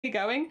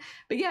going.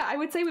 But yeah, I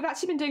would say we've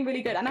actually been doing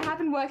really good, and I have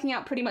been working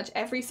out pretty much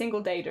every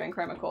single day during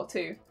Chroma Core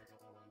too.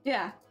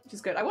 Yeah, which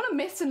is good. I want a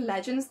Myths and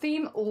Legends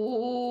theme.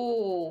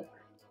 Oh,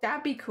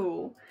 that'd be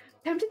cool.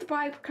 Tempted to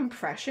buy a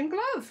compression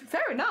glove?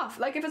 Fair enough.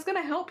 Like, if it's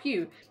gonna help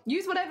you,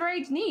 use whatever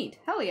age you need.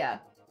 Hell yeah.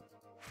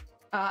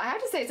 I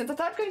have to say, since I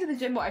started going to the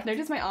gym more, I've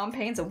noticed my arm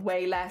pains are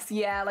way less.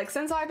 Yeah, like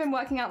since I've been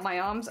working out my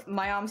arms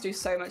do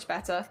so much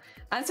better.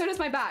 And so does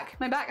my back.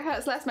 My back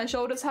hurts less, my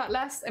shoulders hurt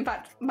less. In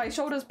fact, my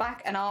shoulders,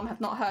 back, and arm have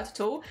not hurt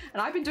at all.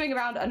 And I've been doing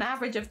around an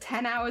average of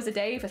 10 hours a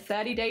day for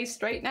 30 days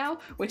straight now,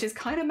 which is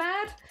kind of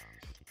mad.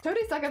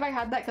 Totally suck if I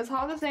had that, because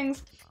half the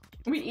things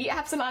we eat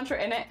have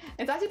cilantro in it.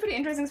 It's actually pretty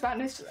interesting.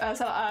 Spanish,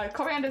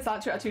 coriander and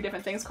cilantro are two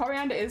different things.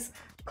 Coriander is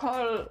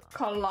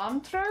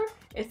culantro.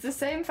 It's the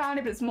same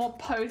family, but it's more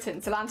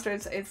potent.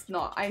 Cilantro it's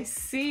not. I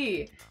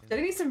see. Do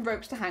I need some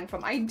ropes to hang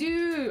from? I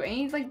do. I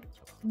need like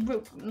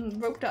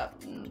roped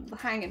up,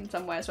 hanging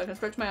somewhere so I can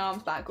stretch my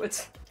arms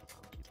backwards.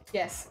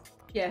 Yes,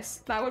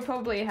 yes, that would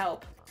probably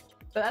help.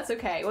 But that's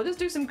okay. We'll just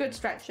do some good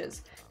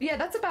stretches. But yeah,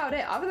 that's about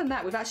it. Other than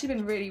that, we've actually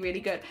been really, really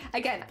good.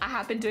 Again, I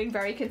have been doing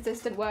very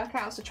consistent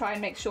workouts to try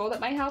and make sure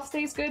that my health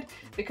stays good,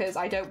 because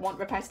I don't want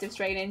repetitive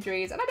strain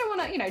injuries, and I don't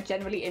want to, you know,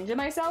 generally injure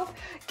myself.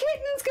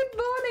 Kittens, good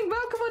morning.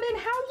 Welcome on in.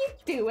 How you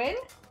doing?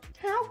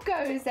 How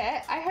goes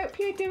it? I hope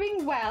you're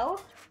doing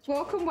well.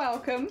 Welcome,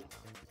 welcome.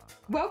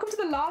 Welcome to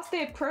the last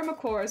day of Chroma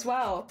Core as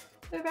well.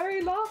 The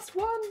very last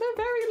one. The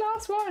very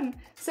last one.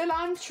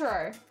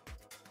 Cilantro.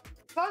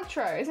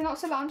 Cilantro. Is it not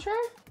cilantro?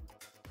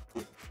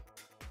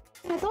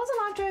 I thought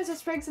cilantro is the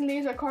sprigs and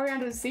leaves, where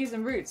coriander is seeds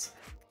and roots.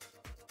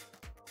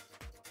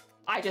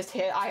 I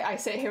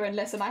sit here and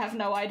listen. I have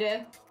no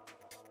idea.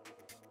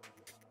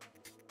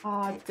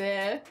 Oh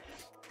dear.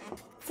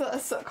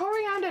 So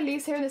coriander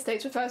leaves here in the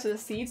States refers to the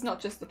seeds, not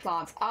just the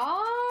plants.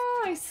 Ah,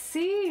 I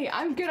see.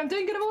 I'm good. I'm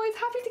doing good. I'm always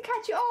happy to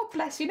catch you. Oh,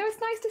 bless you. No,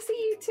 it's nice to see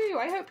you too.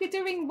 I hope you're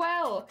doing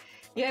well.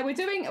 Yeah, we're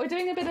doing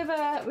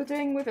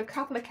with a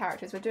couple of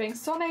characters. We're doing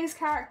Sone's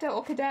character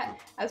or Cadet,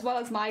 as well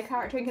as my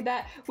character in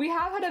Cadet. We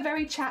have had a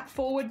very chat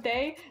forward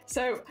day,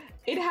 so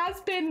it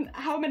has been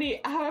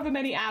however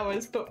many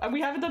hours, but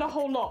we haven't done a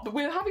whole lot, but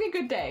we're having a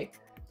good day.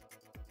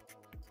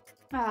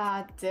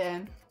 Ah,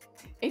 dear.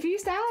 If you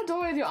stand on the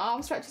doorway with your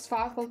arms stretched as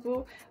far as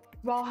possible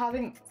while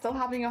still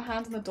having your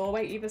hands on the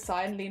doorway either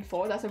side and lean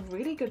forward, that's a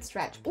really good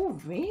stretch. Oh,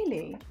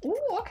 really?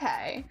 Oh,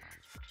 okay.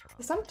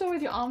 Stand door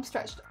with your arms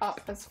stretched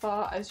up as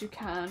far as you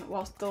can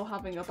while still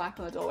having your back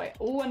on the doorway.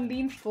 Oh, and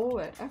lean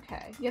forward.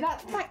 Okay. Yeah,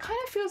 that kind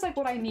of feels like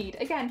what I need.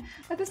 Again,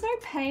 like there's no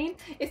pain.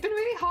 It's been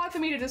really hard for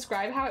me to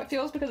describe how it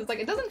feels, because it's like,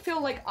 it doesn't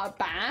feel like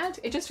bad.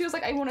 It just feels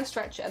like I want to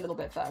stretch it a little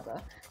bit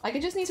further. Like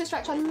it just needs to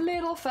stretch a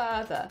little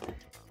further,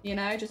 you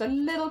know, just a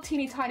little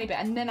teeny tiny bit,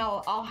 and then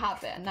I'll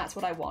have it, and that's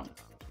what I want.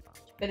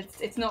 But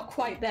it's not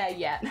quite there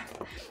yet.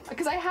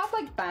 Because I have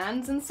like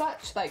bands and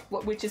such, like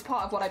which is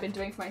part of what I've been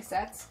doing for my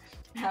sets.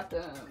 I have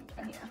them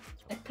here.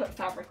 I put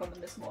fabric on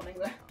them this morning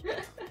though.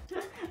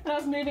 I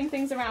was moving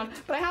things around.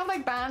 But I have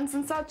like bands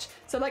and such.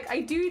 So like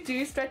I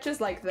do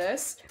stretches like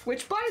this,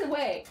 which by the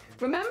way,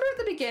 remember at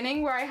the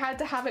beginning where I had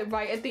to have it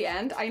right at the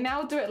end? I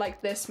now do it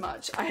like this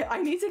much.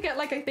 I need to get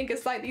like, I think a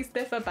slightly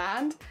stiffer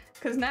band,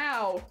 because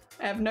now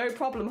I have no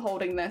problem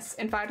holding this.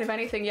 In fact, if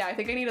anything, yeah, I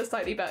think I need a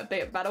slightly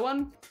better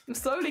one. I'm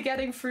slowly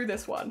getting through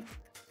this one.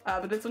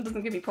 But this one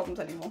doesn't give me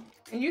problems anymore.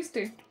 It used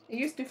to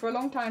for a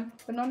long time,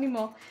 but not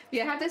anymore. But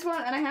yeah, I have this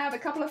one, and I have a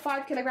couple of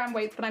 5 kilogram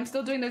weights, but I'm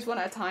still doing those one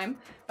at a time.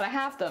 But I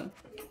have them.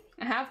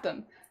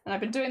 And I've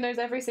been doing those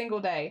every single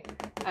day.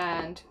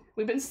 And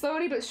we've been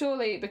slowly but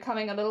surely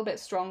becoming a little bit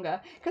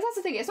stronger. Because that's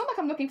the thing, it's not like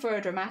I'm looking for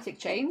a dramatic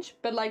change,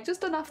 but like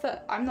just enough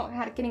that I'm not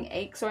getting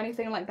aches or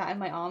anything like that in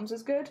my arms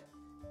is good.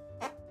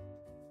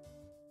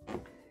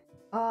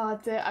 Oh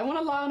dear, I want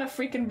to lie on a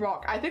freaking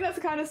rock. I think that's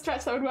the kind of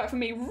stretch that would work for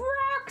me.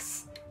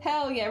 Rocks!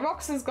 Hell yeah,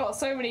 rocks has got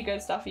so many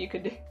good stuff you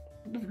could do.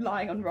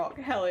 Lying on rock,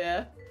 hell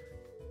yeah.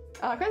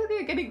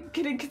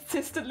 Getting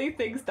consistently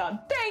things done.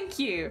 Thank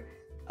you!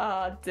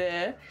 Oh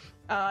dear.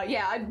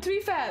 Yeah, to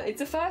be fair, it's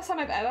the first time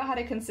I've ever had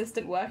a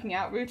consistent working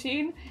out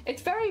routine.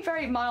 It's very,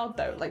 very mild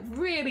though, like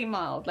really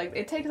mild. Like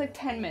it takes like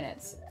 10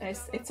 minutes. And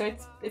it's a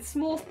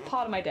small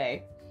part of my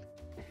day.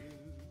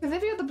 Because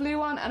if you have the blue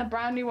one and a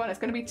brand new one, it's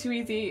going to be too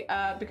easy.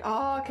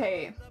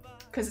 Okay.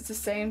 Because it's the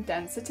same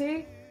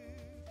density.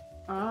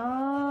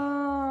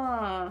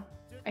 Ah,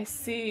 I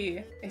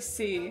see.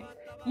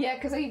 Yeah,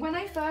 because when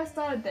I first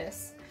started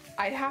this,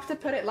 I'd have to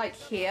put it like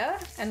here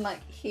and like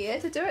here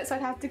to do it. So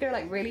I'd have to go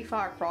like really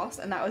far across,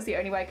 and that was the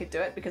only way I could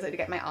do it because I'd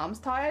get my arms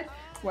tired.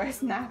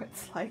 Whereas now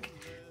it's like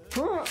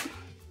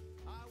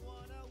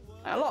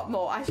a lot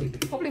more. Actually,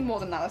 probably more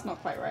than that. That's not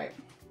quite right.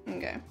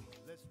 Okay.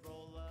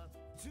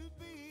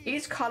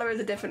 Each color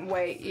is a different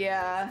weight.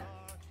 Yeah.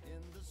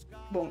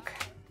 Bonk.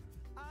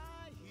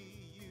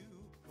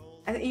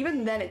 And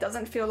even then, it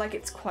doesn't feel like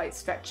it's quite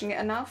stretching it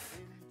enough.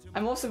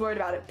 I'm also worried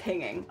about it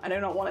pinging. I do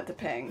not want it to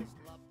ping.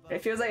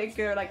 It feels like it could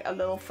go like a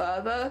little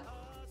further.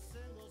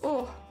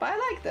 Oh, but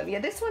I like them. Yeah,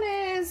 this one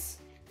is...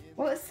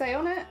 Will it say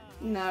on it?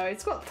 No,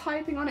 it's got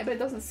typing on it, but it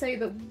doesn't say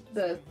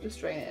the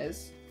strain it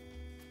is.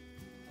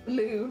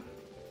 Blue.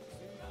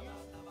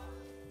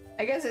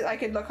 I guess I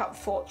could look up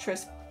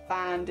Fortress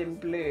Band in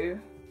blue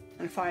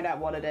and find out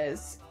what it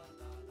is.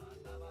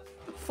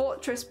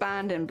 Fortress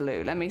Band in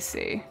blue. Let me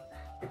see.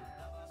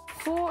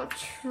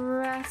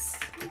 Fortress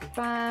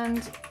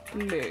Band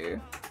blue.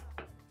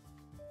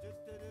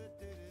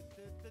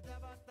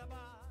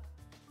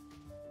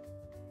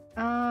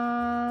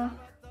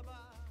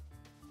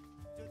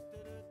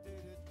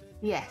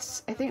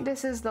 Yes, I think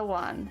this is the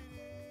one.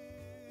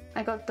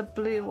 I got the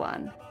blue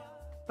one.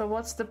 But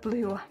what's the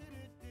blue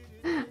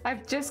one?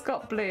 I've just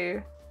got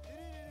blue.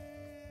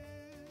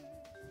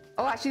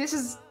 Oh, actually, this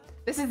is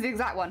the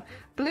exact one.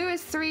 Blue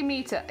is 3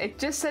 meter. It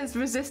just says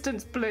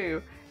resistance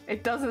blue.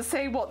 It doesn't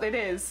say what it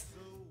is.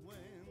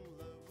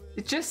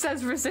 It just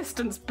says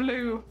resistance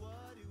blue.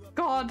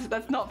 God,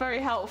 that's not very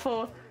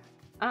helpful.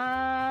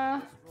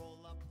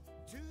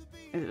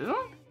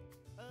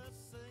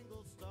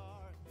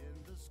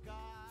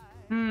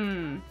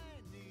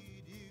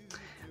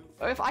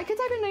 If I could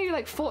type in maybe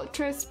like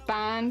Fortress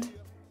Band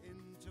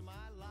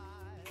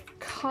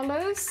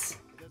colors,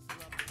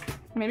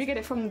 maybe get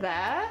it from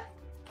there.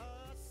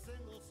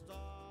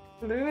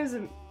 Blue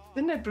isn't.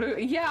 Didn't know blue.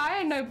 Yeah, I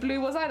didn't know blue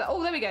was either.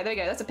 Oh, there we go. There we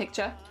go. That's a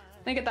picture.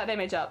 Let me get that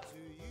image up.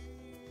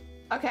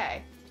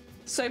 Okay,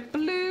 so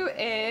blue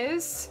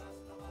is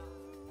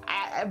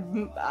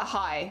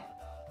high.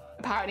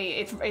 Apparently,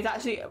 it's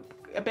actually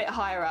a bit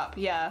higher up.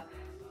 Yeah,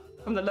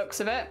 from the looks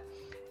of it.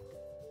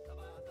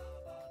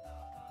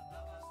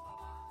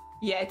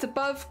 Yeah, it's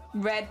above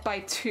red by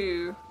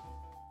two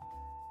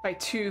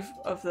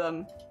of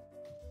them.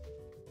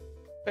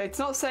 But it's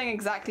not saying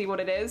exactly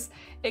what it is.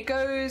 It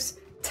goes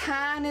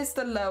tan is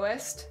the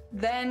lowest,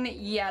 then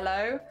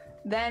yellow,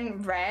 then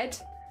red,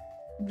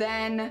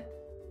 then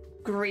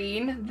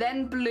green,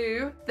 then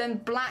blue, then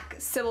black,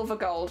 silver,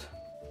 gold.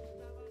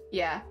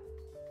 Yeah.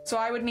 So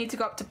I would need to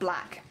go up to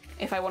black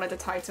if I wanted a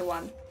tighter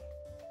one,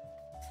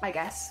 I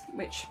guess,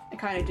 which I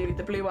kind of do.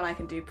 The blue one I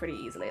can do pretty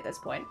easily at this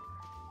point.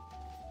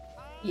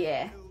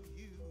 Yeah.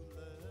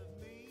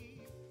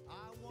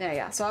 There,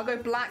 yeah. So I'll go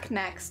black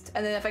next,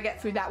 and then if I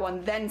get through that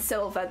one, then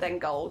silver, then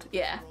gold.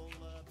 Yeah.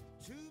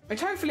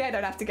 Which hopefully I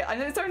don't have to get. I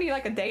know it's only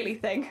like a daily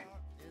thing.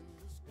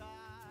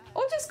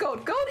 Or just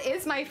gold. Gold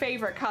is my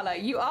favorite color.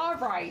 You are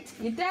right.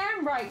 You're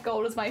damn right.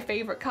 Gold is my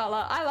favorite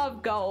color. I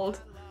love gold.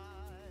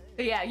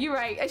 But yeah, you're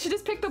right. I should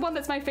just pick the one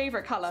that's my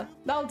favorite color.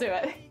 That'll do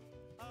it.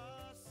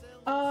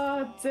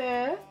 Oh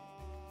dear.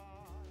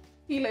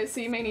 Hilo, so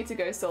you may need to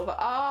go silver.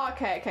 Oh,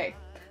 okay, okay.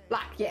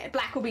 Black, yeah.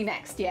 Black will be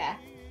next, yeah.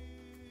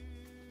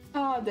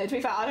 Oh dear, to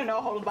be fair, I don't know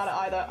a whole lot about it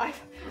either.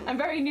 I'm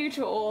very new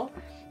to it all.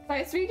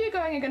 Right, so video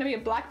going are going to be a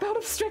black belt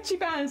of stretchy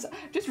bands.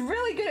 Just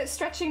really good at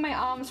stretching my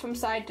arms from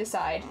side to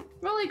side.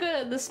 Really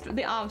good at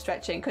the arm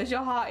stretching, because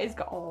your heart is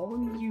oh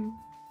you.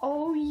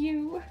 Oh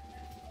you.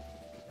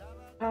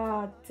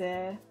 Oh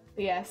dear.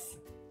 But yes.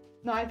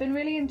 No, I've been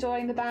really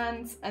enjoying the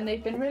bands, and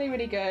they've been really,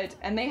 really good.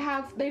 And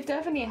they've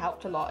definitely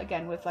helped a lot,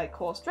 again, with like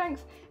core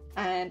strength.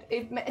 And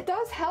it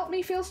does help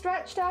me feel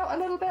stretched out a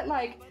little bit,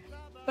 like,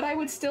 but I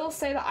would still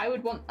say that I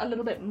would want a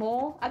little bit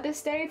more at this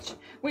stage,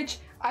 which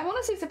I'm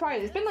honestly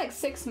surprised. It's been like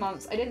 6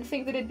 months. I didn't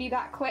think that it'd be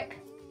that quick,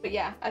 but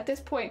yeah, at this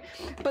point.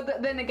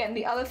 But then again,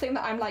 the other thing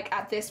that I'm like,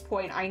 at this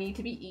point, I need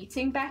to be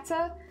eating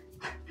better.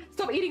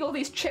 Stop eating all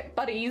these chip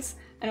buddies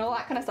and all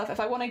that kind of stuff. If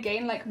I want to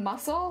gain like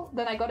muscle,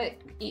 then I gotta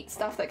eat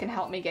stuff that can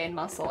help me gain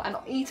muscle, and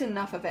eat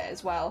enough of it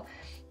as well.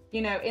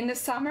 You know, in the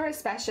summer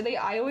especially,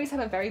 I always have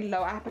a very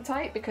low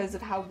appetite because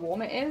of how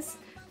warm it is.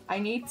 I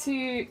need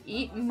to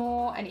eat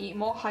more and eat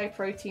more high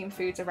protein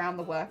foods around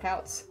the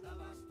workouts.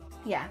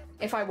 Yeah,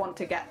 if I want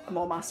to get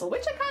more muscle,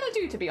 which I kind of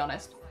do, to be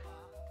honest.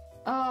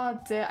 Oh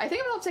dear, I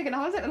think I'm not taking,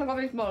 how is it?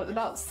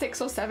 About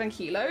 6 or 7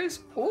 kilos.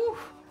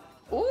 Oof,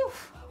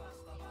 oof.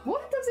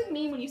 What does it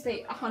mean when you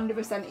say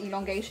 100%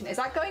 elongation? Is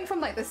that going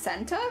from like the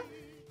center?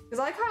 Because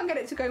I can't get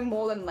it to go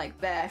more than like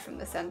there from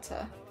the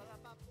center.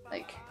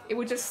 Like, it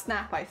would just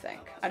snap, I think.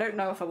 I don't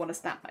know if I want to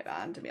snap my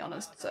band, to be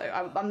honest. So,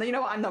 you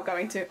know what? I'm not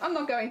going to. I'm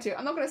not going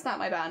to snap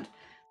my band.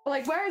 But,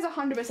 like, where is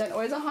 100%?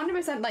 Or is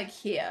 100%, like,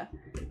 here?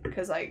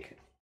 Because, like,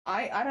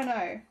 I don't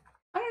know.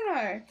 I don't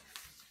know.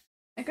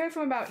 I go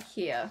from about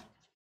here.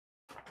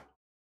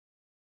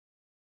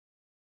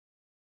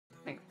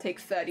 Like, take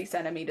 30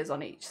 centimeters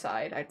on each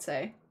side, I'd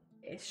say.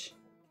 Ish.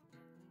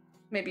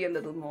 Maybe a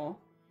little more.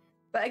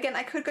 But, again,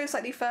 I could go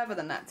slightly further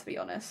than that, to be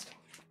honest.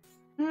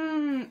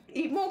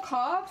 Eat more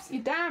carbs?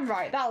 You're damn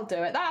right, that'll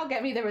do it. That'll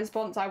get me the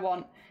response I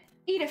want.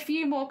 Eat a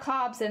few more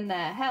carbs in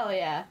there, hell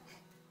yeah.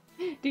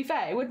 To be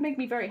fair, it would make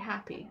me very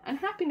happy. And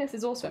happiness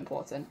is also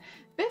important.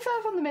 Bit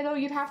further from the middle,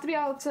 you'd have to be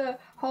able to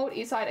hold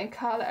each side and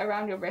curl it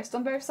around your wrist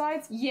on both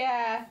sides.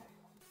 Yeah,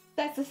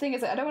 that's the thing,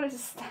 is that I don't want it to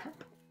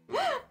snap.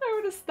 I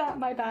don't want to snap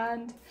my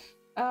band.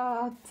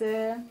 Oh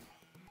dear.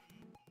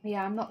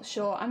 Yeah, I'm not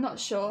sure.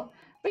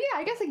 But yeah,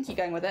 I guess I can keep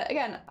going with it.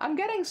 Again, I'm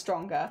getting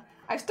stronger.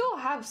 I still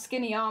have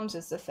skinny arms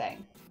is the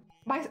thing.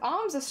 My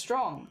arms are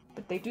strong,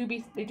 but they do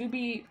be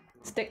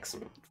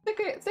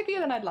stickier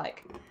than I'd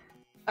like.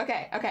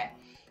 Okay.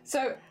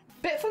 So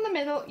bit from the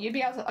middle, you'd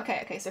be able to,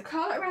 okay, so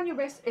curl it around your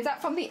wrist. Is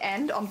that from the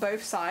end on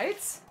both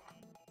sides?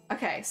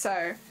 Okay, so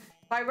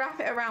if I wrap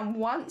it around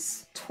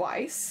once,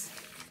 twice,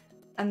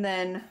 and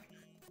then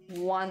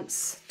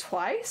once,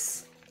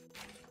 twice.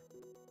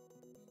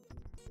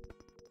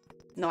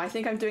 No, I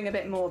think I'm doing a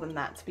bit more than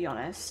that, to be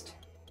honest.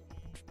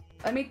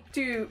 Let me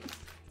do...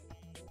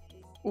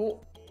 Ooh,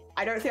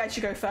 I don't think I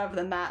should go further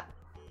than that.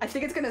 I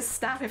think it's gonna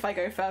snap if I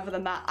go further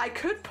than that. I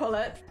could pull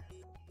it,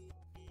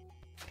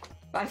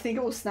 but I think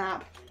it will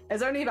snap.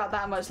 There's only about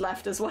that much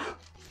left as well.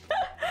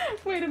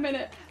 Wait a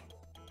minute.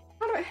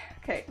 How do I...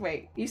 Okay,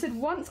 wait. You said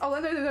once... Oh,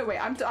 no, wait.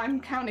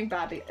 I'm counting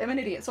badly. I'm an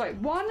idiot. Sorry.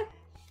 1,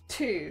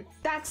 2.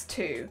 That's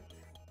 2.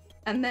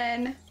 And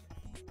then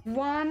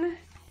 1,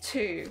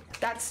 2.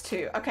 That's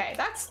 2. Okay,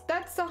 that's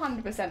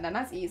 100% then.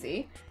 That's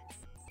easy.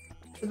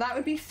 So that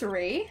would be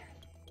 3.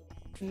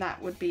 And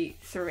that would be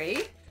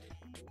 3.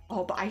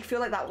 Oh, but I feel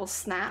like that will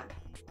snap.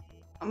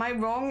 Am I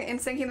wrong in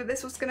thinking that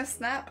this was gonna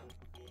snap?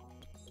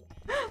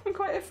 I'm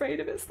quite afraid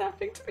of it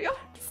snapping, to be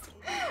honest.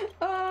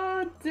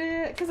 Oh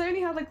dear, because I only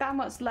have like that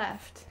much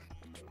left.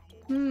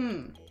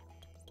 More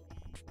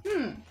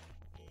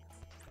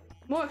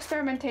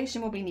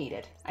experimentation will be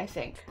needed, I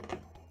think.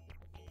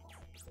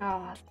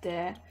 Oh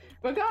dear.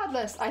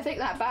 Regardless, I think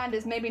that band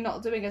is maybe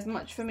not doing as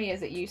much for me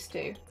as it used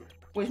to,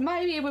 which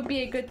maybe it would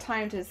be a good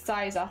time to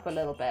size up a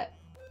little bit.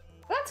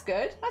 That's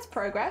good. That's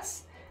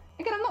progress.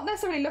 Again, I'm not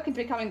necessarily looking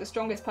to becoming the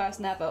strongest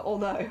person ever,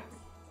 although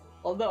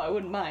I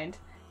wouldn't mind.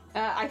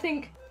 I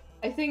think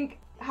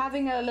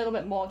having a little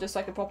bit more just so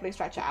I could properly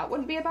stretch it out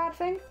wouldn't be a bad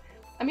thing.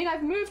 I mean,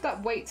 I've moved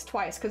up weights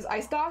twice because I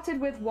started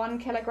with 1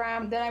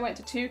 kilogram, then I went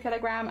to 2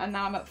 kilogram, and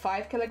now I'm at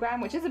 5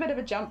 kilogram, which is a bit of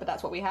a jump, but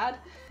that's what we had.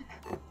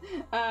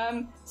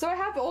 So I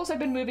have also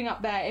been moving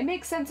up there. It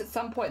makes sense at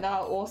some point that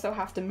I'll also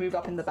have to move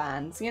up in the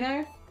bands, you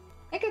know?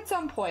 Like at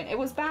some point, it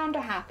was bound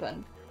to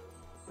happen.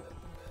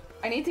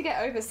 I need to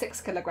get over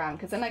 6 kilogram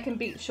because then I can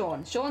beat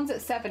Sean. Sean's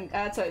at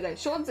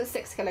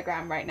 6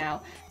 kilogram right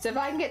now. So if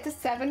I can get to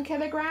 7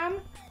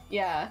 kilogram,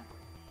 yeah.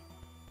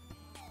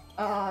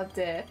 Oh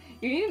dear.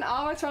 You need an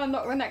armor to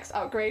unlock the next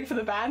upgrade for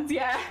the bands,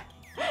 yeah.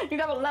 You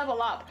have a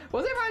level up.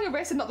 Was it around your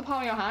wrist and not the palm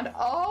of your hand?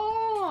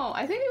 Oh,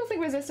 I think people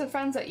think resistant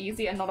friends are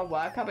easy and not a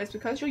workout, but it's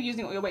because you're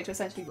using all your weight to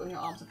essentially put your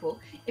arm to pull.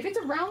 If it's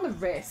around the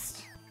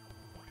wrist,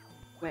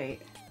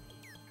 wait.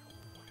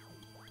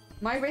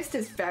 My wrist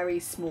is very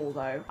small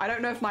though. I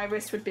don't know if my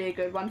wrist would be a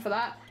good one for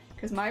that,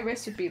 because my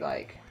wrist would be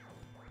like,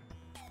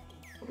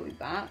 probably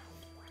that.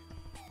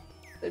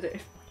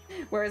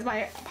 Whereas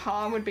my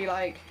palm would be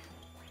like,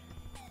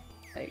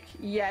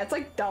 yeah, it's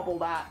like double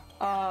that.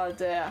 Oh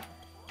dear.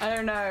 I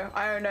don't know.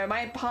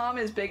 My palm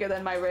is bigger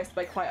than my wrist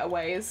by quite a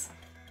ways.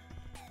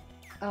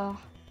 Oh.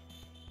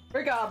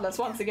 Regardless,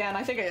 once again,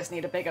 I think I just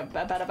need a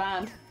better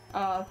band.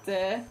 Oh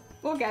dear.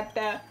 We'll get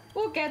there.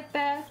 We'll get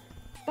there.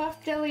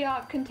 Buff Jelly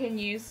Arc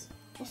continues.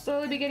 We'll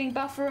slowly be getting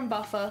buffer and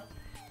buffer.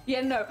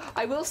 Yeah, no,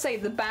 I will say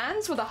the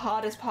bands were the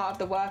hardest part of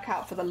the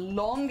workout for the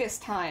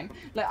longest time.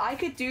 Like, I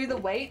could do the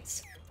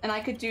weights and I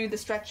could do the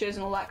stretches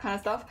and all that kind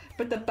of stuff,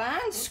 but the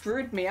bands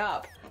screwed me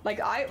up. Like,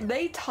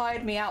 they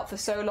tired me out for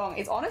so long.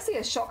 It's honestly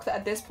a shock that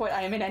at this point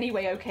I am in any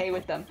way okay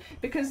with them,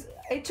 because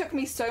it took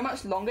me so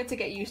much longer to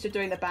get used to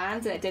doing the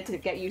bands than it did to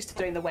get used to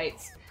doing the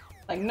weights.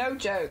 Like, no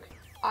joke.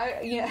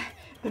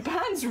 The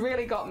bands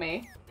really got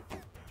me.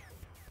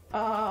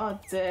 Oh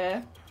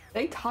dear.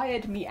 They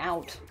tired me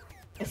out.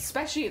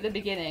 Especially at the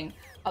beginning.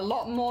 A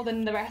lot more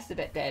than the rest of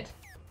it did.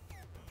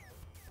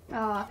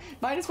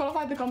 I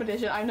disqualified the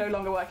competition. I'm no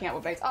longer working out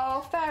with weights.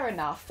 Oh, fair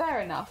enough, fair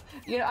enough.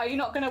 You know, are you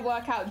not going to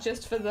work out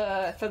just for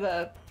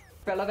the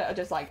thrill of it, or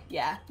just like,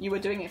 yeah, you were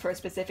doing it for a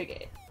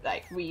specific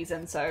like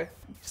reason, so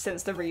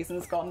since the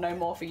reason's gone, no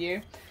more for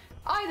you?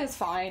 Either's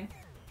fine.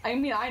 I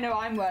mean, I know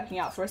I'm working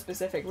out for a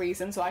specific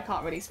reason, so I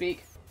can't really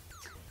speak.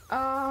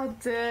 Oh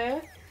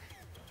dear.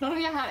 None of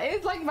your hand.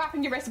 It's like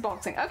wrapping your wrist in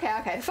boxing.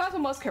 Okay, the first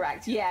one was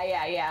correct.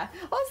 Yeah.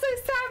 Also,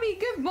 Sammy,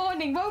 good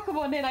morning. Welcome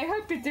on in. I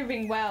hope you're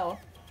doing well.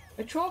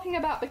 We're talking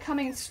about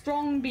becoming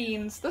strong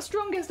beans. The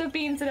strongest of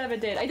beans that ever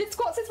did. I did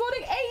squats this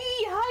morning.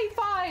 Hey, high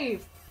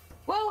five.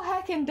 Well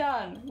heckin'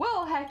 done.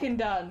 Well heckin'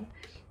 done.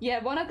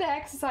 Yeah, one of the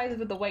exercises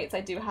with the weights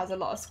I do has a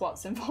lot of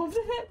squats involved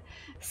in it.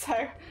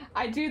 So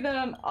I do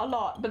them a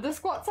lot. But the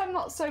squats I'm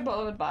not so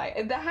bothered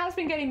by. That has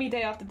been getting me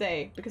day after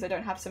day because I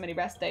don't have so many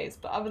rest days.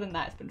 But other than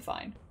that, it's been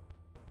fine.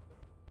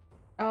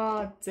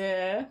 Oh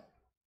dear.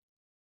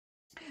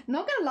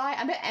 Not gonna lie,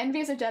 I'm a bit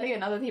envious of Jelly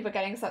and other people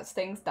getting such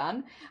things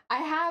done. I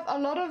have a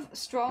lot of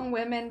strong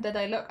women that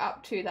I look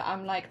up to that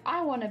I'm like,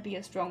 I want to be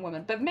a strong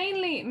woman. But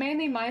mainly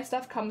my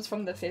stuff comes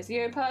from the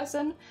physio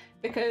person,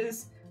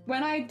 because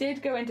when I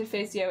did go into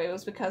physio, it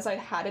was because I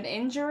had an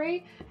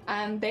injury,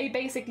 and they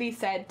basically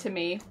said to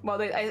me, well,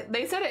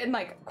 they said it in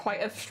like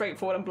quite a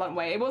straightforward and blunt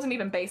way. It wasn't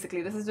even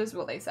basically, this is just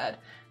what they said.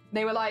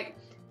 They were like,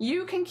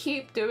 you can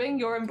keep doing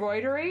your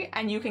embroidery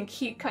and you can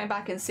keep coming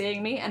back and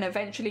seeing me, and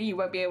eventually you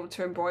won't be able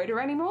to embroider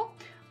anymore.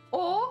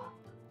 Or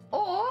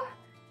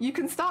you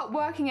can start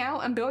working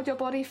out and build your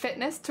body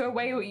fitness to a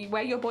way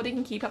where your body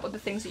can keep up with the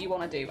things that you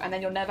want to do, and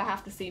then you'll never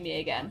have to see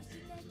me again.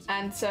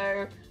 And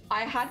so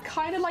I had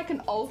kind of like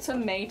an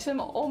ultimatum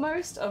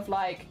almost of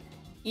like,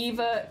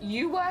 either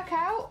you work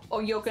out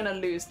or you're gonna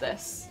lose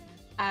this.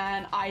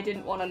 And I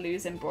didn't want to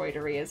lose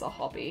embroidery as a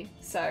hobby.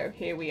 So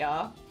here we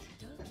are.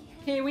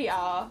 Here we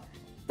are.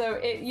 So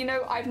you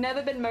know, I've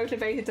never been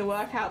motivated to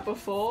work out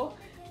before,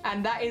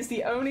 and that is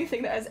the only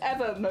thing that has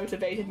ever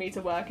motivated me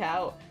to work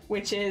out,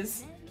 which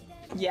is,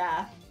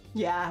 yeah,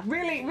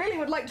 really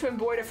would like to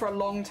embroider for a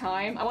long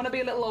time. I want to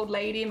be a little old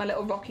lady in my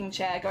little rocking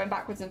chair going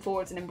backwards and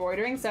forwards and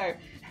embroidering, so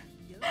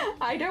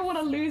I don't want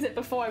to lose it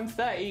before I'm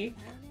 30.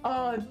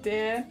 Oh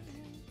dear.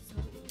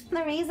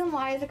 The reason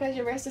why is because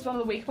your wrist is one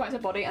of the weak points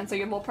of the body, and so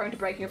you're more prone to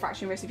breaking or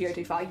fracturing your wrist if you go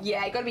too far.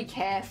 Yeah, you gotta be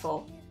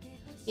careful.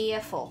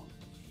 Careful.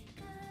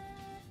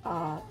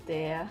 Oh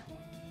dear.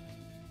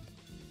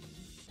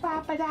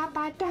 Ledman,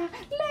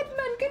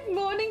 good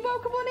morning,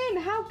 welcome on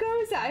in. How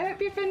goes it? I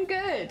hope you've been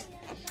good.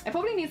 I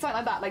probably need something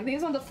like that, like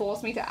these ones to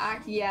force me to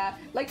act. Yeah,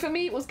 like for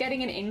me it was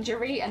getting an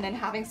injury and then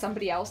having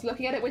somebody else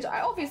looking at it, which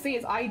obviously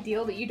is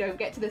ideal that you don't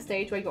get to the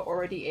stage where you're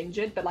already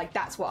injured, but like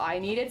that's what I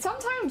needed.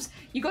 Sometimes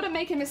you gotta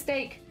make a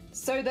mistake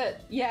so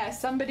that, yeah,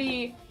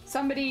 somebody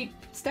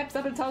steps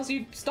up and tells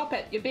you, stop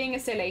it, you're being a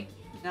silly.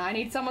 Now I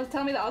need someone to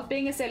tell me that I was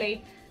being a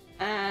silly.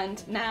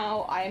 And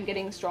now I am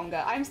getting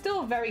stronger. I'm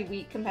still very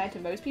weak compared to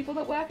most people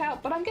that work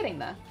out, but I'm getting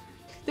there.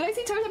 Did I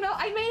see Toe Jam?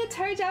 I made a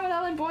Toe Jam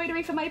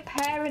embroidery for my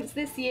parents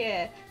this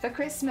year for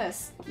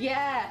Christmas.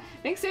 Yeah.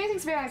 Experiencing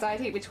severe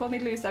anxiety, which caused me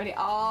to lose 70.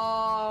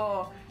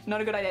 Oh,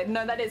 not a good idea.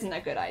 No, that isn't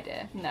a good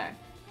idea. No.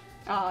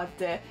 Oh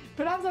dear.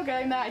 But I was not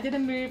going there. I did a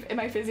move in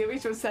my physio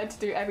which was said to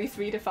do every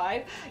 3 to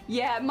 5.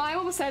 Yeah, my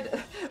mom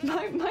said,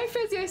 my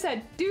physio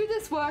said, do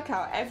this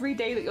workout every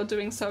day that you're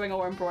doing sewing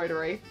or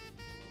embroidery.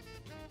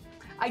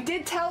 I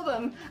did tell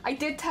them,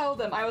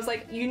 I was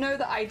like, you know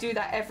that I do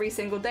that every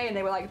single day, and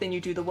they were like, then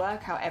you do the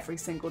workout every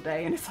single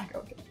day, and it's like,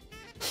 okay.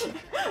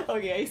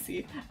 Okay,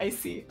 I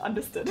see,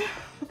 understood.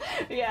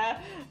 Yeah,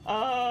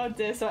 oh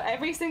dear, so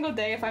every single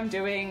day if I'm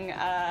doing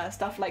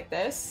stuff like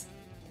this,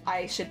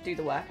 I should do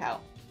the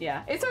workout.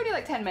 Yeah, it's only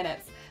like 10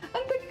 minutes.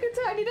 And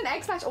I need an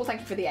egg smash. Oh, thank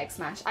you for the egg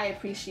smash. I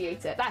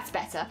appreciate it. That's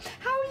better.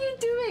 How are you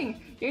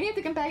doing? You only have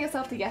to compare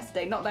yourself to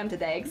yesterday, not them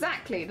today.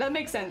 Exactly. That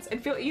makes sense.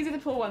 It'd feel easy to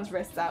pull one's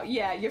wrists out.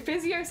 Yeah, your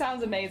physio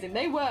sounds amazing.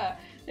 They were.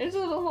 There's a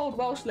little old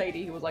Welsh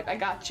lady who was like, I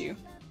got you.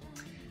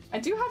 I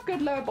do have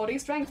good lower body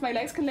strength. My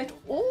legs can lift.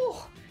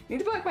 Oh, I need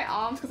to work my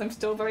arms because I'm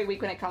still very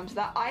weak when it comes to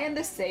that. I am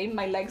the same.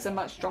 My legs are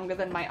much stronger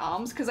than my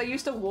arms because I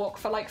used to walk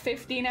for like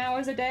 15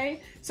 hours a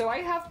day. So I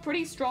have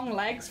pretty strong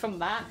legs from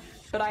that.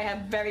 But I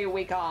have very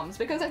weak arms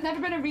because there's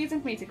never been a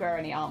reason for me to grow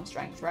any arm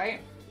strength,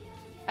 right?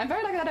 I'm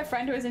very lucky that I had a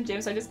friend who is in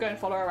gym, so I just go and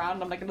follow her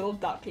around. I'm like a little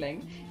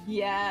duckling.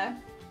 Yeah.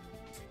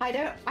 I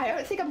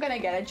don't think I'm gonna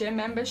get a gym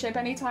membership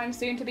anytime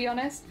soon, to be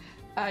honest.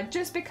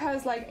 Just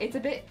because like it's a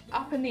bit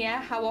up in the air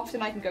how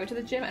often I can go to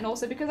the gym, and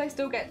also because I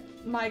still get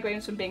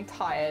migraines from being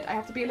tired. I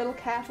have to be a little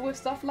careful with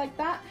stuff like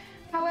that.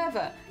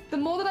 However, the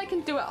more that I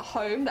can do at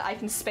home, that I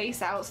can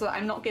space out so that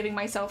I'm not giving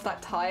myself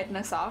that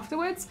tiredness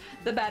afterwards,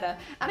 the better.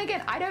 And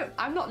again,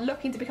 I'm not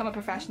looking to become a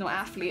professional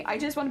athlete. I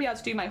just want to be able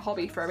to do my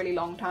hobby for a really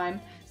long time.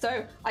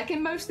 So I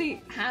can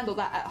mostly handle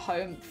that at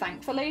home,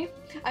 thankfully.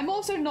 I'm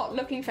also not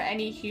looking for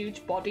any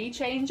huge body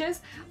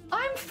changes.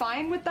 I'm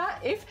fine with that.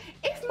 If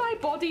my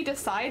body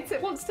decides it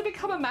wants to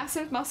become a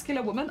massive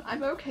muscular woman,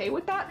 I'm okay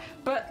with that.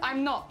 But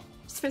I'm not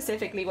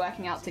specifically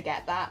working out to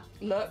get that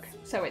look,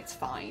 so it's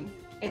fine.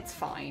 It's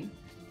fine.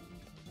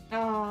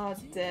 Oh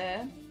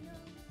dear.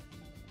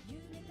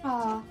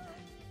 Ah,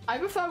 I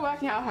prefer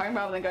working out at home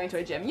rather than going to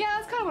a gym. Yeah,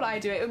 that's kind of what I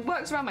do. It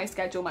works around my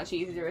schedule much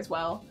easier as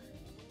well.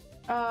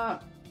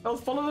 Well,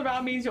 followed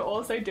around means you're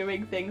also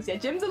doing things. Yeah,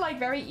 gyms are like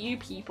very you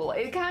people.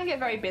 It can get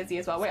very busy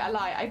as well. Wait, I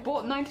lie. I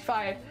bought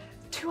 95,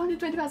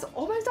 220 pounds,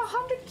 almost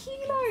 100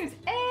 kilos.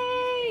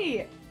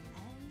 Hey!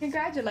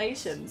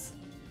 Congratulations.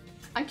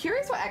 I'm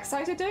curious what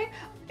exercise you're doing.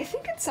 I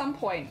think at some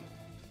point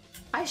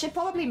I should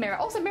probably mirror.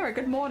 Also, mirror,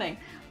 good morning.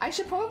 I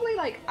should probably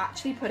like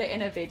actually put it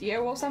in a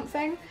video or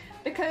something,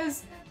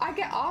 because I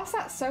get asked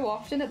that so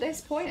often at this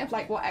point of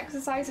like, what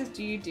exercises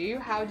do you do?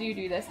 How do you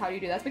do this? How do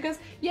you do this? Because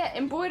yeah,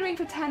 embroidering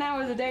for 10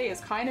 hours a day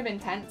is kind of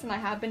intense, and I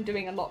have been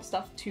doing a lot of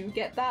stuff to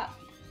get that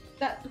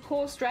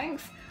core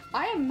strength.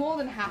 I am more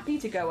than happy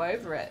to go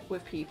over it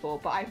with people,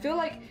 but I feel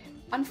like,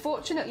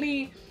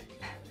 unfortunately,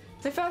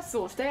 so first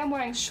of all, today I'm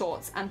wearing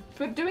shorts, and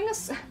for doing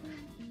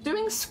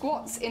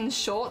squats in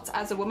shorts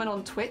as a woman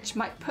on Twitch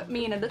might put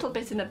me in a little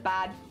bit in a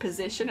bad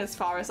position as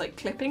far as like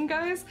clipping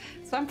goes.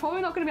 So I'm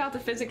probably not going to be able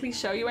to physically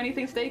show you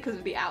anything today because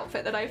of the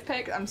outfit that I've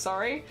picked. I'm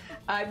sorry.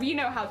 You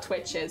know how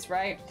Twitch is,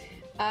 right?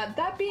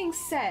 That being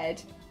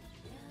said,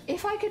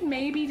 if I could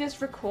maybe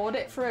just record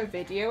it for a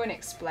video and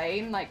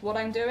explain like what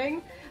I'm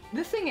doing.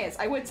 The thing is,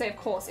 I would say, of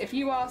course, if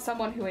you are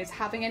someone who is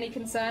having any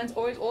concerns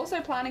or is also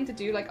planning to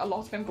do like a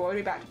lot of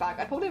embroidery back to back,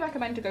 I'd probably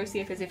recommend to go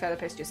see a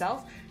physiotherapist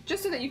yourself,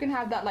 just so that you can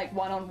have that like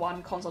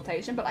one-on-one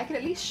consultation, but I can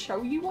at least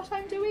show you what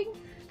I'm doing.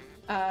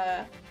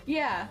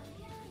 Yeah.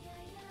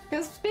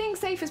 Because being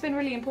safe has been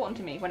really important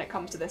to me when it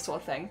comes to this sort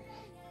of thing.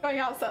 Going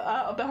out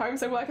of the home,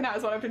 so working out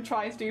is what I've been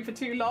trying to do for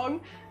too long.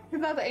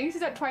 Because I used to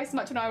do it twice as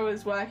much when I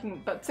was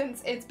working, but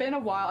since it's been a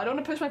while, I don't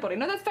want to push my body.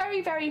 No, that's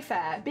very, very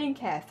fair. Being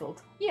careful.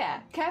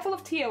 Yeah, careful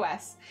of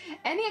TOS.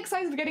 Any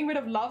exercise of getting rid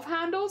of love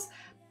handles,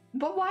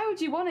 but why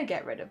would you want to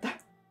get rid of them?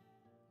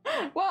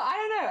 Well, I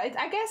don't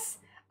know.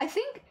 I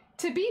think,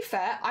 to be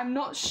fair, I'm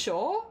not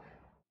sure.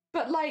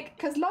 But like,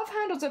 because love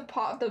handles are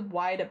part of the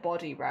wider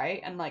body,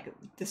 right? And like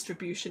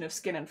distribution of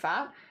skin and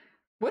fat.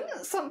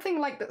 Wouldn't something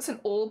like that's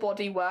an all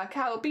body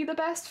workout be the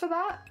best for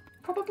that?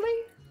 Probably.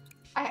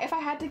 If I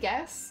had to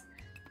guess.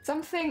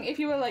 Something, if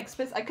you were like,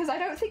 because I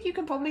don't think you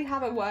can probably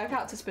have a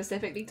workout to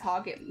specifically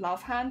target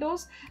love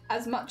handles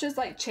as much as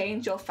like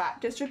change your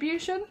fat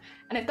distribution.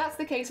 And if that's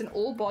the case, an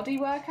all body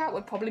workout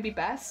would probably be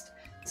best.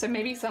 So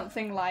maybe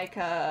something like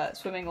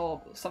swimming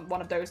or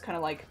one of those kind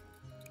of like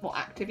more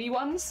active-y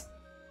ones.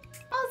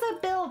 As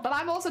a build, but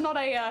I'm also not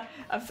an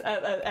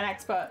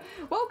expert.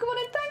 Welcome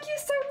on and thank you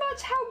so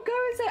much. How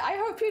goes it? I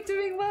hope you're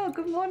doing well.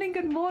 Good morning,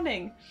 good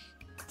morning.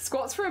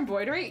 Squats for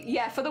embroidery?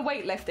 Yeah, for the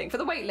weightlifting. For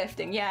the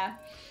weightlifting, yeah.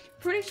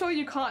 Pretty sure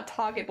you can't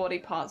target body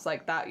parts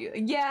like that.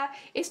 Yeah,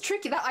 it's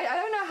tricky. That I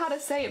don't know how to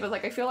say it, but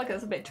like I feel like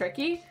it's a bit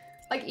tricky.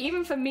 Like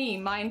even for me,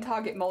 mine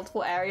target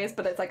multiple areas,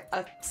 but it's like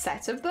a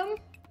set of them.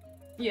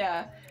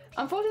 Yeah.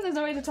 Unfortunately, there's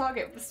no way to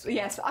target.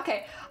 Yes,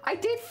 okay. I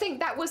did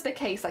think that was the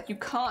case. Like, you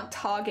can't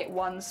target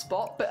one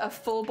spot, but a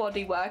full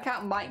body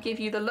workout might give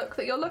you the look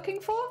that you're looking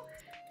for.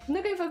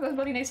 Looking for the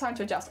body needs time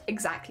to adjust.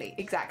 Exactly,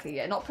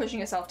 yeah. Not pushing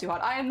yourself too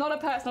hard. I am not a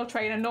personal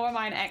trainer, nor am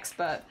I an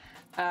expert.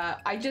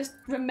 I just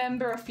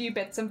remember a few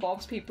bits and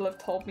bobs people have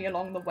told me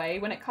along the way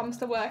when it comes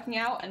to working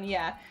out, and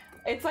yeah.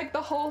 It's like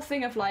the whole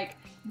thing of like,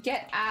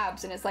 get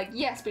abs, and it's like,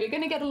 yes, but you're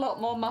gonna get a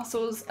lot more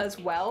muscles as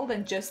well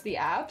than just the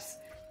abs.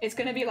 It's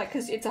going to be like,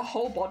 because it's a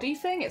whole body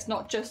thing. It's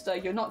not just,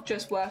 you're not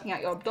just working out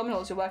your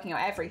abdominals, you're working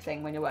out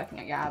everything when you're working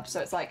out your abs. So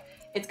it's like,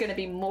 it's going to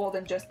be more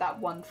than just that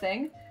one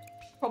thing.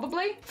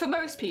 Probably. For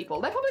most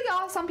people. There probably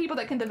are some people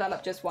that can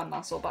develop just one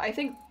muscle, but I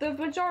think the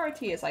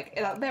majority is like,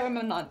 they're a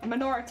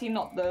minority,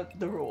 not the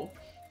rule.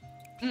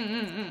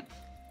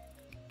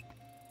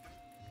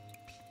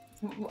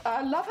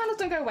 Love handles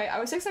don't go away.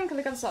 I was 16 at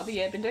the start of the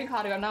year, been doing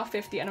cardio, I'm now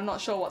 50 and I'm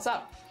not sure what's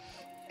up.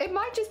 It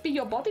might just be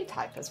your body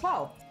type as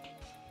well.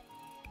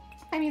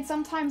 I mean,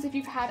 sometimes if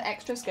you've had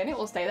extra skin, it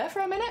will stay there for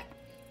a minute,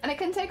 and it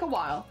can take a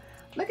while.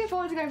 Looking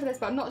forward to going for this,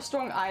 but I'm not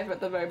strong either at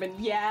the moment.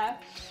 Yeah,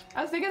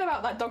 I was thinking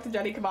about that Dr.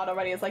 Jelly command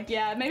already. It's like,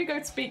 yeah, maybe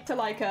go speak to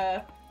like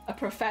a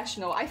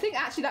professional. I think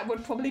actually that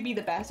would probably be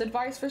the best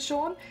advice for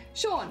Sean.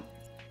 Sean,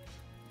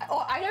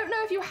 I don't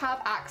know if you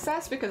have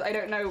access, because I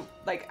don't know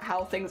like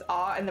how things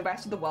are in the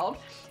rest of the world,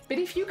 but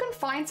if you can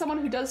find someone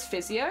who does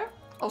physio,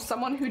 or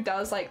someone who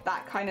does like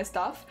that kind of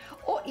stuff,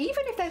 or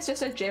even if there's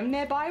just a gym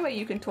nearby where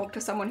you can talk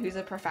to someone who's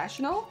a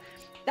professional,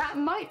 that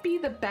might be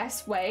the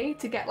best way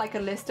to get like a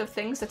list of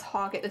things to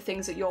target the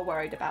things that you're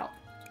worried about.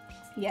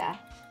 Yeah.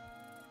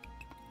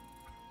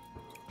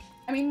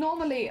 I mean,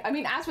 normally,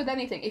 as with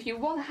anything, if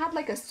you had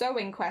like a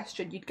sewing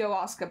question, you'd go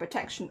ask a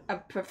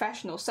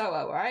professional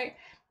sewer, right?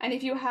 And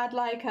if you had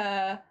like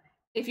a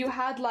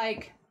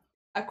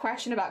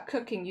question about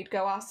cooking, you'd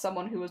go ask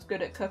someone who was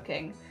good at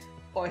cooking,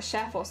 or a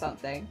chef or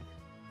something.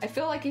 I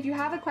feel like if you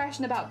have a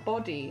question about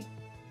body,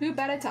 who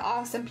better to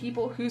ask than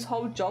people whose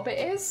whole job it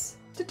is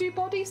to do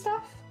body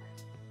stuff?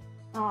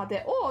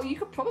 Or you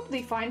could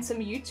probably find some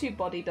YouTube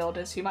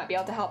bodybuilders who might be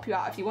able to help you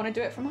out if you want to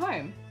do it from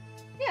home.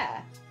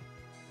 Yeah.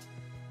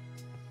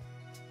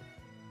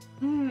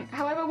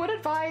 However, would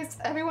advise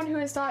everyone who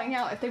is starting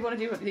out, if they want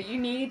to do it, that you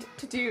need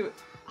to do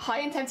high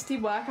intensity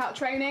workout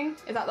training.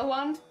 Is that the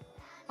one?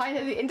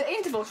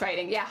 Interval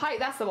training, yeah,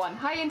 that's the one.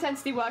 High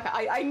intensity workout.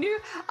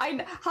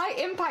 High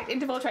impact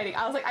interval training.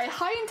 I was like,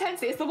 high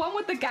intensity, it's the one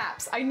with the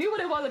gaps. I knew what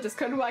it was, I just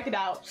couldn't work it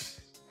out.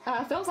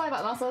 Films lie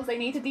about muscles, they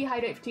need to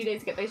dehydrate for 2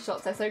 days to get those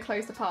shots, they're so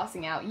close to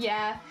passing out.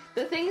 Yeah,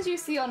 the things you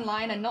see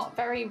online are not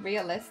very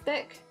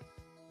realistic,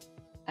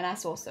 and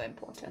that's also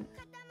important.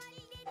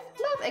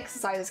 Love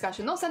exercise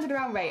discussion, not centered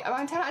around weight.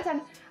 Around 10 out of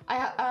 10.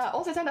 I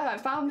also tend to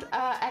have found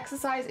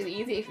exercise is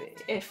easy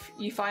if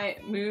you find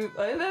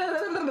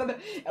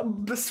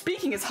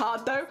speaking is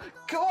hard though.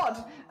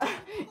 God,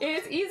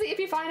 it's easy if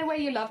you find a way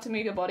you love to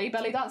move your body.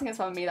 Belly dancing is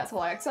fun with me. That's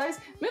all I exercise.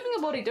 Moving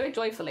your body, do it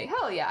joyfully.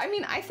 Hell yeah. I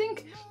mean, I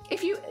think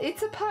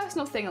it's a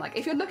personal thing. Like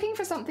if you're looking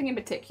for something in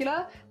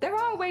particular, there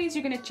are ways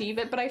you can achieve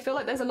it. But I feel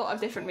like there's a lot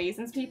of different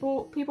reasons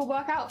people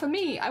work out. For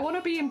me, I want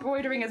to be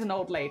embroidering as an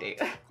old lady.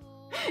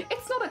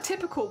 It's not a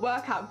typical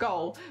workout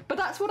goal, but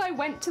that's what I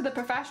went to the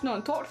professional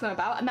and talked to them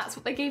about, and that's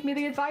what they gave me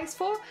the advice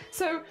for.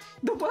 So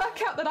the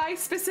workout that I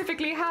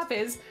specifically have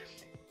is,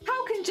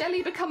 how can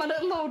Jelly become a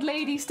little old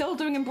lady still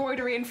doing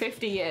embroidery in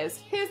 50 years?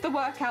 Here's the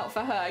workout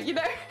for her, you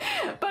know?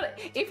 But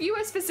if you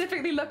were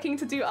specifically looking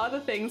to do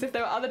other things, if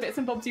there were other bits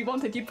and bobs you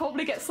wanted, you'd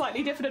probably get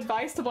slightly different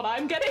advice to what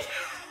I'm getting.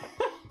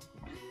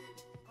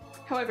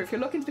 However, if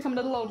you're looking to become a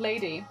little old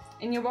lady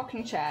in your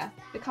rocking chair,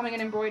 becoming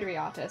an embroidery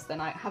artist, then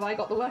have I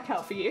got the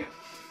workout for you?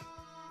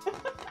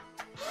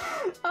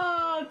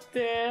 Oh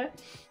dear.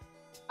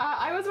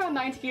 I was around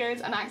 90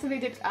 kilos and actively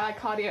did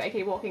cardio,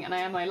 aka walking, and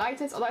I am my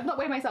lightest, although I've not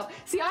weighed myself.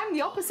 See, I'm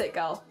the opposite,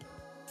 girl.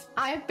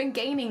 I have been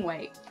gaining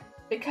weight.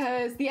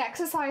 because the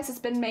exercise has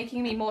been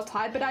making me more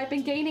tired, but I've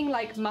been gaining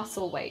like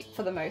muscle weight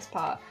for the most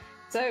part.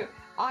 So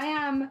I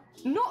am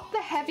not the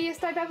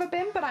heaviest I've ever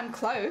been, but I'm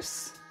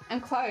close.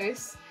 I'm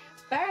close.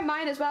 Bear in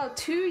mind as well,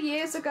 2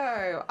 years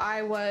ago,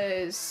 I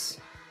was...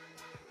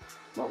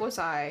 What was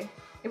I?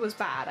 It was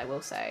bad, I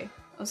will say.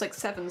 I was like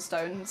 7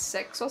 stone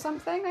 6 or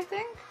something, I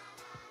think.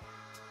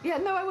 Yeah,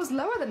 no, I was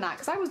lower than that,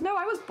 because I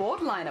was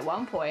borderline at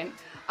one point.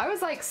 I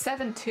was like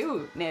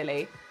 7'2",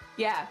 nearly.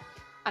 Yeah.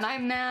 And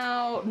I'm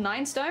now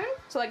 9 stone,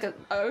 so like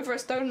over 1.5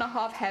 stone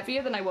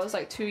heavier than I was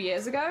like 2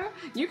 years ago.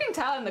 You can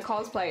tell in the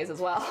cosplays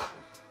as well.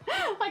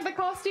 Like the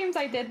costumes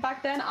I did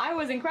back then, I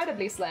was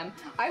incredibly slim.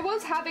 I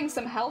was having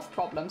some health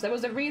problems. There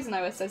was a reason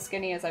I was so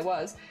skinny as I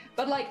was.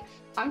 But like,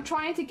 I'm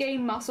trying to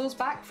gain muscles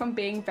back from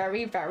being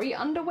very, very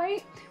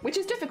underweight, which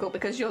is difficult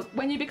because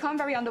when you become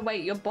very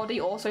underweight, your body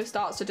also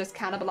starts to just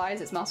cannibalize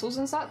its muscles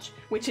and such,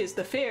 which is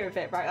the fear of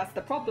it, right? That's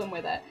the problem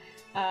with it.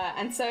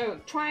 And so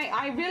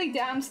I really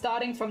am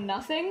starting from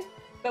nothing,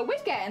 but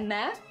we're getting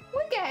there.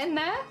 We're getting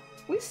there.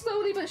 We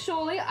slowly but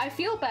surely, I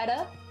feel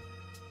better.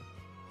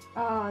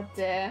 Oh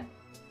dear.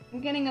 I'm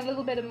getting a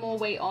little bit of more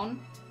weight on,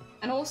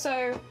 and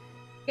also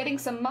getting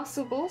some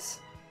muscles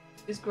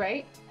is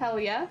great. Hell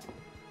yeah.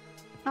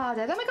 Oh, am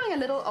I becoming a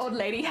little old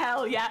lady?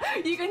 Hell yeah.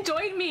 You can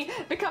join me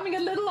becoming a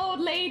little old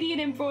lady and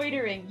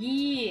embroidering.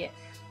 Yeah.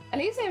 At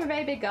least I'm a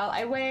very big girl.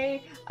 I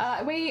weigh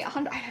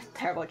 100. I have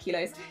terrible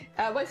kilos.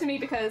 Works for me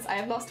because I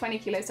have lost 20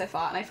 kilos so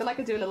far, and I feel like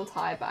I do a little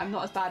tired, but I'm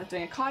not as bad as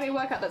doing a cardio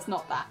workout. That's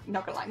not that. I'm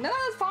not gonna lie. No,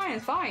 that's fine.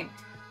 It's fine.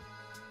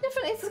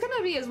 It's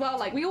gonna be as well,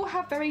 like, we all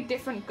have very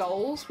different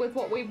goals with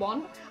what we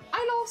want.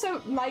 I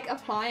also like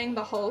applying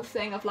the whole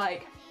thing of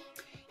like,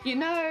 you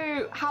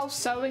know how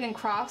sewing and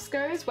crafts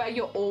goes, where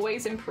you're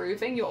always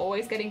improving, you're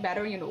always getting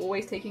better, and you're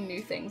always taking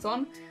new things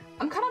on.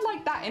 I'm kind of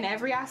like that in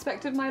every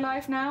aspect of my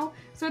life now.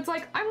 So it's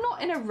like, I'm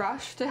not in a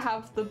rush to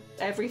have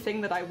everything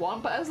that I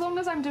want, but as long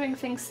as I'm doing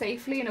things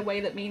safely in a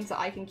way that means that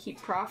I can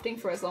keep crafting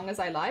for as long as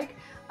I like,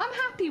 I'm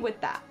happy with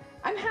that.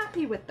 I'm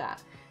happy with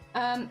that.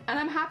 And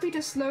I'm happy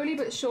to slowly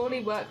but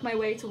surely work my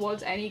way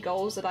towards any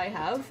goals that I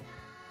have,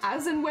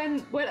 as and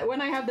when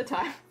I have the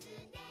time.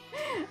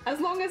 As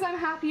long as I'm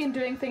happy and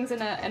doing things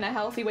in a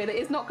healthy way that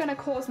is not going to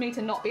cause me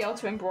to not be able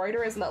to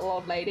embroider as a little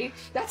old lady.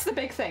 That's the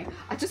big thing.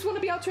 I just want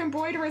to be able to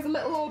embroider as a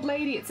little old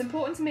lady. It's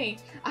important to me.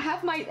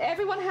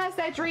 Everyone has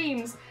their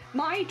dreams.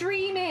 My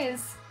dream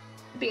is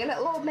to be a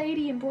little old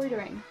lady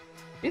embroidering.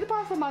 Do the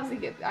path from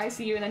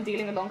ICU and then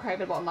dealing with long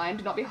COVID online.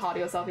 Do not be hard on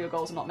yourself if your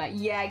goals are not met.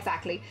 Yeah,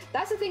 exactly.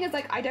 That's the thing, is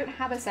like, I don't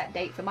have a set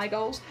date for my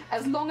goals.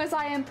 As long as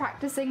I am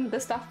practicing the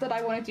stuff that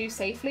I want to do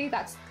safely,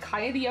 that's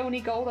kind of the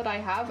only goal that I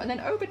have. And then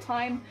over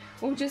time,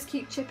 we'll just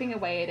keep chipping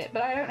away at it.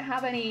 But I don't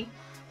have any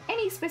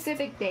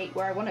specific date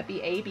where I want to be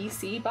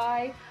ABC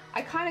by.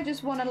 I kind of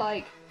just want to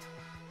like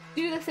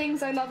do the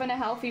things I love in a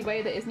healthy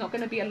way that is not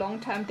going to be a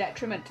long-term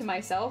detriment to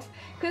myself.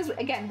 Because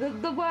again,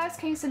 the worst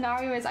case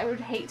scenario is I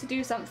would hate to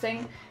do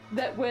something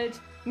that would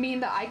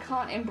mean that I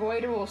can't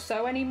embroider or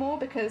sew anymore,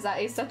 because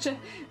that is such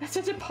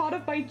a part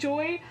of my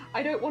joy.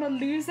 I don't want to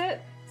lose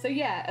it. So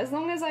yeah, as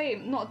long as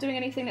I'm not doing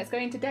anything that's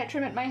going to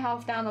detriment my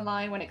health down the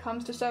line when it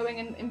comes to sewing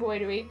and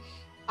embroidery,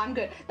 I'm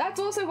good. That's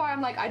also why I'm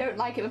like, I don't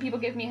like it when people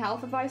give me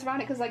health advice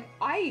around it, because like,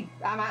 I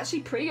am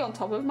actually pretty on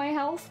top of my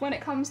health when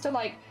it comes to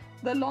like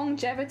the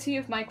longevity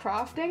of my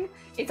crafting.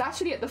 It's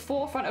actually at the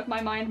forefront of my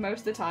mind most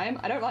of the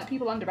time. I don't like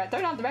people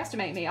don't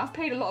underestimate me. I've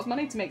paid a lot of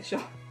money to make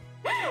sure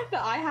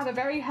that I have a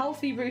very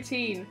healthy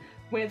routine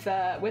with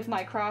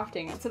my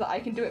crafting, so that I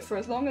can do it for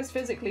as long as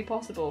physically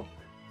possible.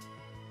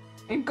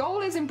 And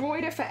goal is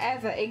embroider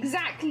forever.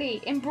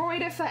 Exactly.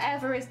 Embroider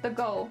forever is the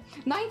goal.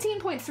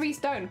 19.3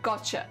 stone.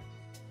 Gotcha.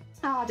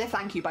 Ah,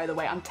 thank you, by the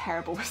way. I'm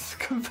terrible with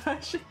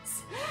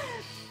conversions.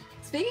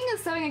 Speaking of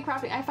sewing and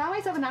crafting, I found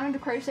myself enamored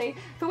of crochet,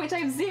 for which I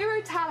have zero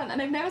talent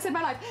and I've never said in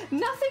my life.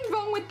 Nothing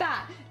wrong with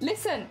that.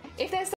 Listen, if there's